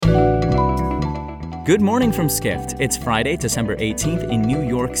Good morning from Skift. It's Friday, December 18th in New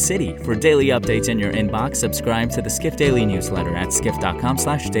York City. For daily updates in your inbox, subscribe to the Skift Daily newsletter at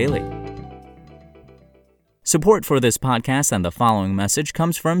skift.com/daily. Support for this podcast and the following message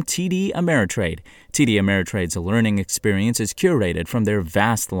comes from TD Ameritrade. TD Ameritrade's learning experience is curated from their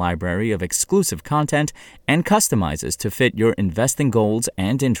vast library of exclusive content and customizes to fit your investing goals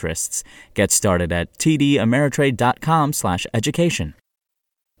and interests. Get started at tdameritrade.com/education.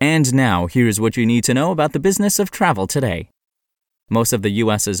 And now, here's what you need to know about the business of travel today. Most of the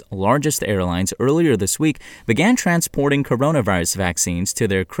U.S.'s largest airlines earlier this week began transporting coronavirus vaccines to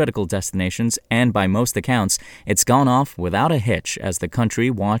their critical destinations, and by most accounts, it's gone off without a hitch as the country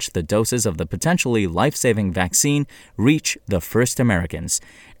watched the doses of the potentially life-saving vaccine reach the first Americans.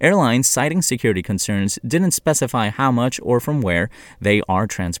 Airlines, citing security concerns, didn't specify how much or from where they are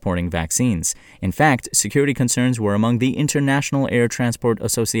transporting vaccines. In fact, security concerns were among the International Air Transport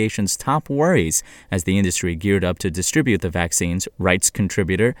Association's top worries as the industry geared up to distribute the vaccines, writes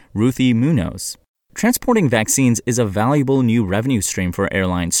contributor Ruthie Munoz. Transporting vaccines is a valuable new revenue stream for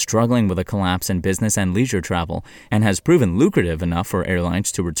airlines struggling with a collapse in business and leisure travel, and has proven lucrative enough for airlines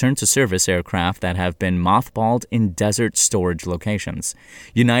to return to service aircraft that have been mothballed in desert storage locations.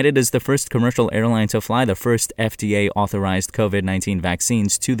 United is the first commercial airline to fly the first FDA-authorized COVID-19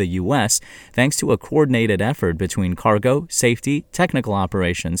 vaccines to the U.S., thanks to a coordinated effort between cargo, safety, technical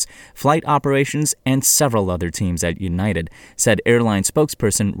operations, flight operations, and several other teams at United, said airline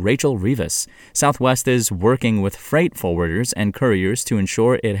spokesperson Rachel Rivas. Southwest is working with freight forwarders and couriers to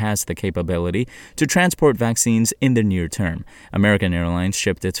ensure it has the capability to transport vaccines in the near term. American Airlines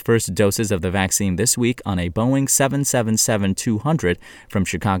shipped its first doses of the vaccine this week on a Boeing 777-200 from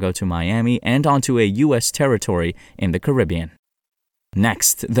Chicago to Miami and onto a U.S. territory in the Caribbean.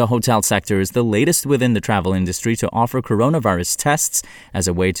 Next, the hotel sector is the latest within the travel industry to offer coronavirus tests as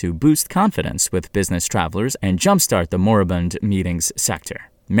a way to boost confidence with business travelers and jumpstart the moribund meetings sector.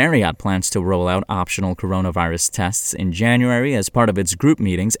 Marriott plans to roll out optional coronavirus tests in January as part of its group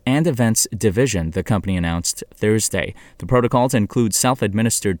meetings and events division, the company announced Thursday. The protocols include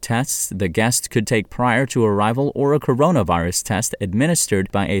self-administered tests the guest could take prior to arrival or a coronavirus test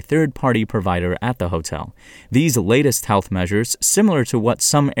administered by a third-party provider at the hotel. These latest health measures, similar to what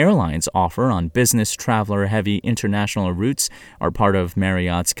some airlines offer on business traveler-heavy international routes, are part of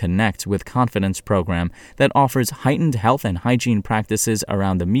Marriott's Connect with Confidence program that offers heightened health and hygiene practices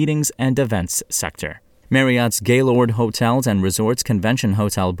around the meetings and events sector. Marriott's Gaylord Hotels and Resorts convention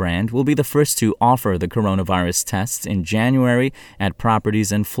hotel brand will be the first to offer the coronavirus tests in January at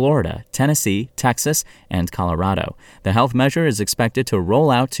properties in Florida, Tennessee, Texas, and Colorado. The health measure is expected to roll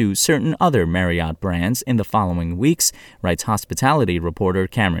out to certain other Marriott brands in the following weeks, writes hospitality reporter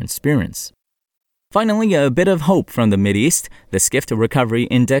Cameron Spearance. Finally, a bit of hope from the Mideast. The Skift Recovery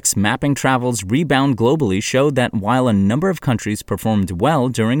Index mapping travel's rebound globally showed that while a number of countries performed well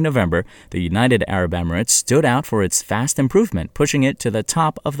during November, the United Arab Emirates stood out for its fast improvement, pushing it to the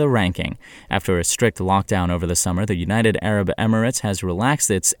top of the ranking. After a strict lockdown over the summer, the United Arab Emirates has relaxed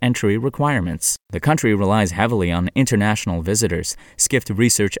its entry requirements. The country relies heavily on international visitors. Skift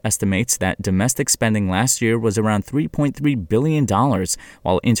research estimates that domestic spending last year was around $3.3 billion,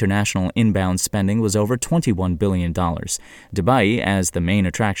 while international inbound spending was over $21 billion. Dubai, as the main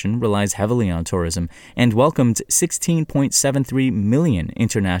attraction, relies heavily on tourism and welcomed 16.73 million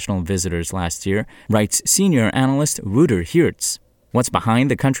international visitors last year, writes senior analyst Rudder Hertz. What's behind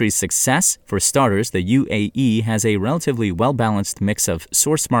the country's success? For starters, the UAE has a relatively well-balanced mix of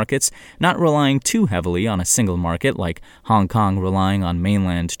source markets, not relying too heavily on a single market like Hong Kong relying on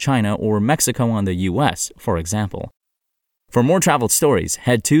mainland China or Mexico on the U.S., for example. For more travel stories,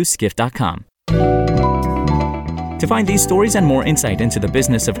 head to skift.com. To find these stories and more insight into the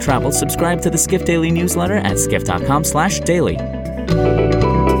business of travel, subscribe to the Skift Daily newsletter at skift.com/daily.